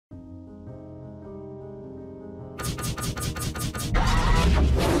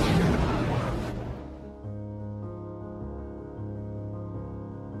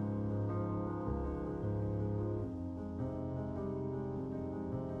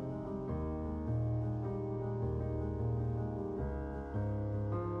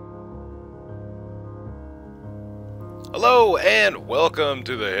Hello and welcome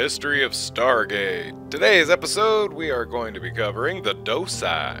to the History of Stargate. Today's episode we are going to be covering the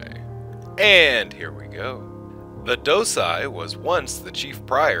Doci. And here we go. The Doci was once the chief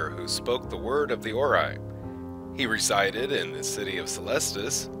prior who spoke the word of the Ori. He resided in the city of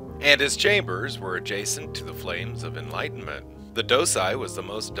Celestis, and his chambers were adjacent to the flames of enlightenment. The Doci was the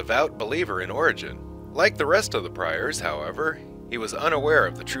most devout believer in origin. Like the rest of the priors, however, he was unaware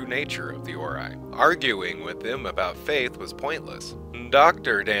of the true nature of the Ori. Arguing with him about faith was pointless.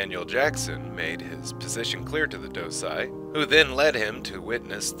 Dr. Daniel Jackson made his position clear to the Doci, who then led him to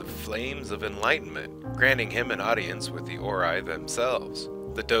witness the flames of enlightenment, granting him an audience with the Ori themselves.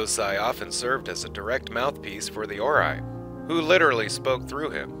 The Doci often served as a direct mouthpiece for the Ori, who literally spoke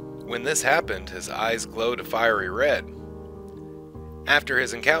through him. When this happened, his eyes glowed a fiery red. After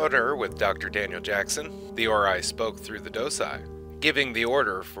his encounter with Dr. Daniel Jackson, the Ori spoke through the Doci, giving the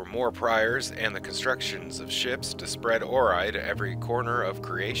order for more priors and the constructions of ships to spread Ori to every corner of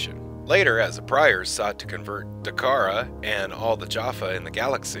creation. Later, as the priors sought to convert Dakara and all the Jaffa in the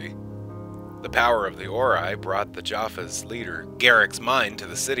galaxy, the power of the Ori brought the Jaffa's leader, Garrick's mind, to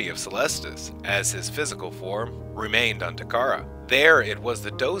the city of Celestis, as his physical form remained on Dakara. There it was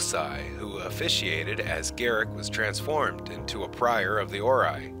the Doci who officiated as Garrick was transformed into a prior of the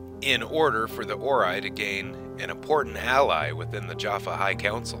Ori, in order for the Ori to gain an important ally within the Jaffa High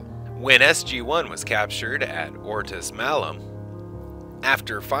Council. When SG1 was captured at Ortis Malum,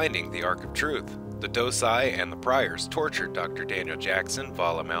 after finding the Ark of Truth, the Doci and the priors tortured Dr. Daniel Jackson,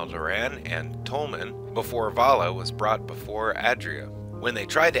 Vala Maldoran, and Tolman before Vala was brought before Adria. When they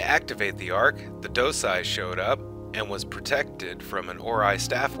tried to activate the Ark, the Doci showed up and was protected from an Ori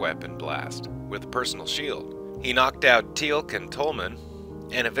staff weapon blast with a personal shield. He knocked out Teal'c and Tolman,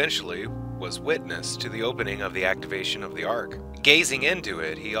 and eventually was witness to the opening of the activation of the Ark. Gazing into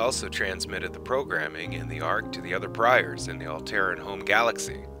it, he also transmitted the programming in the Ark to the other priors in the Alteran home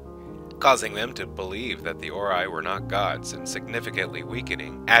galaxy, causing them to believe that the Ori were not gods and significantly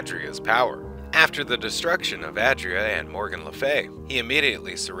weakening Adria's power. After the destruction of Adria and Morgan Le Fay, he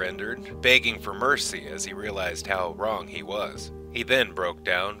immediately surrendered, begging for mercy as he realized how wrong he was. He then broke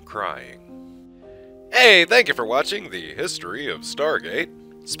down crying. Hey, thank you for watching the History of Stargate.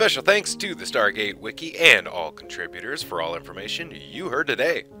 Special thanks to the Stargate Wiki and all contributors for all information you heard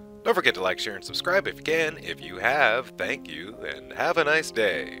today. Don't forget to like, share, and subscribe if you can. If you have, thank you, and have a nice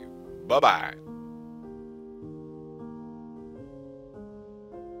day. Bye-bye.